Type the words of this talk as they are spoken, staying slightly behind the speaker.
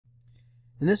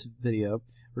In this video,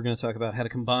 we're going to talk about how to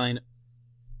combine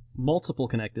multiple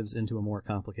connectives into a more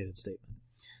complicated statement.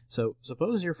 So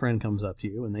suppose your friend comes up to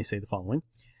you and they say the following: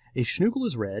 a schnoogel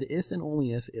is red if and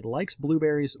only if it likes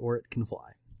blueberries or it can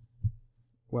fly.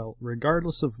 Well,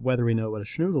 regardless of whether we know what a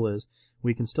schnoogel is,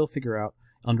 we can still figure out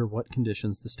under what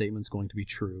conditions the statement's going to be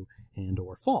true and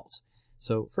or false.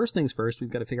 So first things first, we've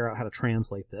got to figure out how to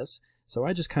translate this. So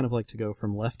I just kind of like to go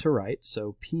from left to right.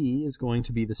 So P is going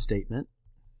to be the statement,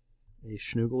 a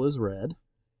schnoogel is red.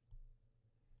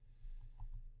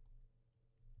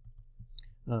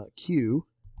 Q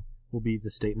will be the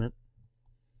statement,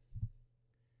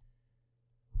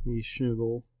 the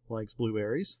schnoogel likes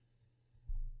blueberries.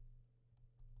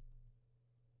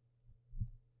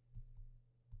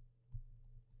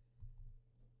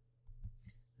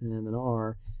 And then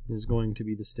R is going to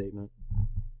be the statement,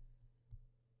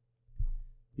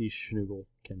 the schnoogel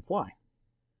can fly.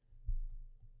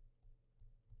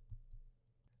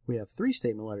 We have 3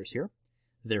 statement letters here.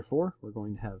 Therefore, we're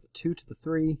going to have 2 to the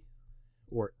 3,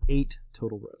 or 8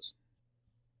 total rows.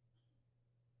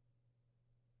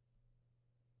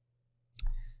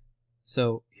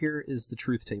 So here is the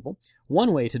truth table.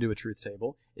 One way to do a truth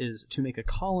table is to make a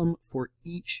column for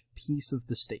each piece of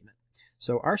the statement.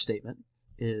 So our statement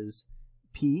is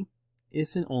P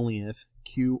if and only if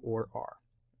Q or R.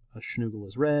 A schnoogel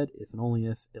is red if and only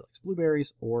if it likes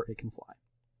blueberries or it can fly.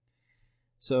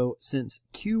 So since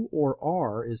Q or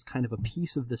R is kind of a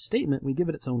piece of the statement, we give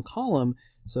it its own column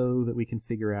so that we can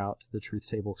figure out the truth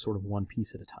table sort of one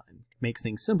piece at a time. Makes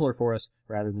things simpler for us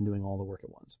rather than doing all the work at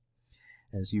once.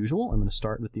 As usual, I'm going to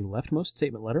start with the leftmost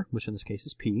statement letter, which in this case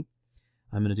is P.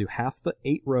 I'm going to do half the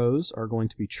 8 rows are going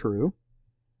to be true,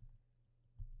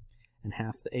 and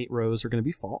half the 8 rows are going to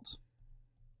be false.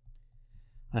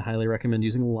 I highly recommend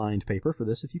using lined paper for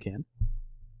this if you can.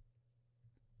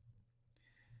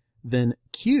 Then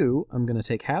Q, I'm going to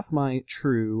take half my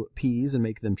true P's and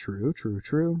make them true, true,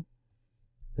 true.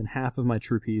 Then half of my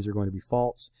true P's are going to be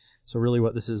false. So really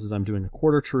what this is I'm doing a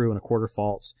quarter true and a quarter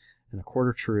false, and a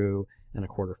quarter true and a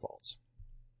quarter false.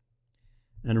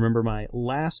 And remember, my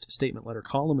last statement letter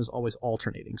column is always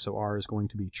alternating. So R is going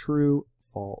to be true,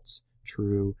 false,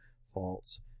 true,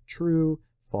 false, true,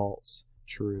 false,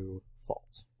 true,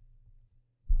 false.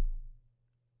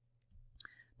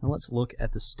 Now let's look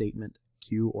at the statement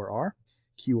Q or R.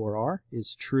 Q or R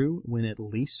is true when at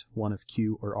least one of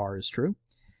Q or R is true.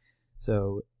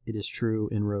 So it is true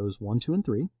in rows 1, 2, and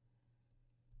 3.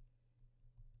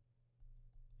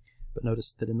 But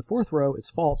notice that in the 4th row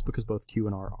it's false because both Q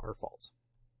and R are false.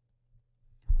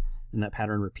 And that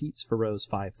pattern repeats for rows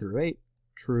 5 through 8.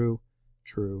 True,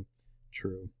 true,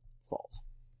 true, false.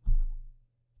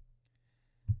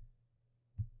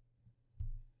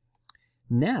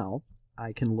 Now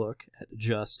I can look at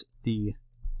just the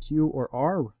Q or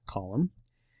R column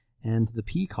and the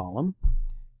P column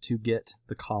to get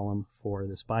the column for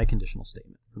this biconditional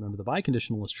statement. Remember, the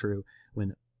biconditional is true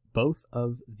when both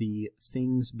of the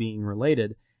things being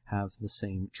related have the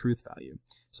same truth value.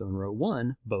 So in row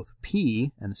 1, both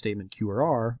P and the statement Q or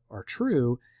R are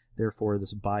true, therefore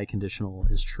this biconditional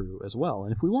is true as well.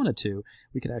 And if we wanted to,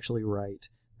 we could actually write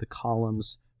the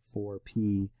columns for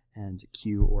P and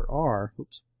Q or R,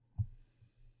 oops,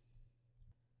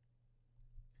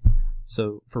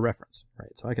 so for reference,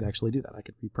 right? So I could actually do that. I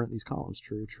could reprint these columns: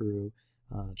 true, true,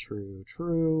 true,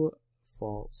 true,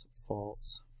 false,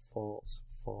 false, false,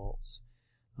 false,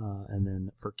 and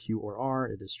then for Q or R,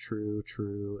 it is true,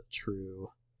 true, true,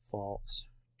 false,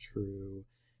 true,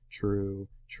 true,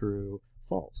 true,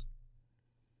 false.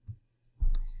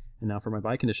 And now for my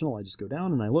biconditional, I just go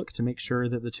down and I look to make sure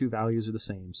that the 2 values are the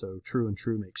same. So true and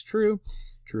true makes true,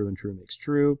 true and true makes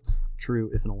true,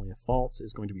 true if and only if false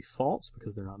is going to be false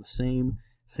because they're not the same.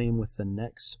 Same with the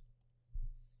next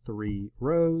 3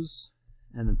 rows.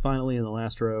 And then finally in the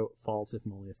last row, false if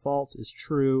and only if false is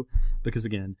true because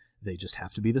again, they just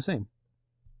have to be the same.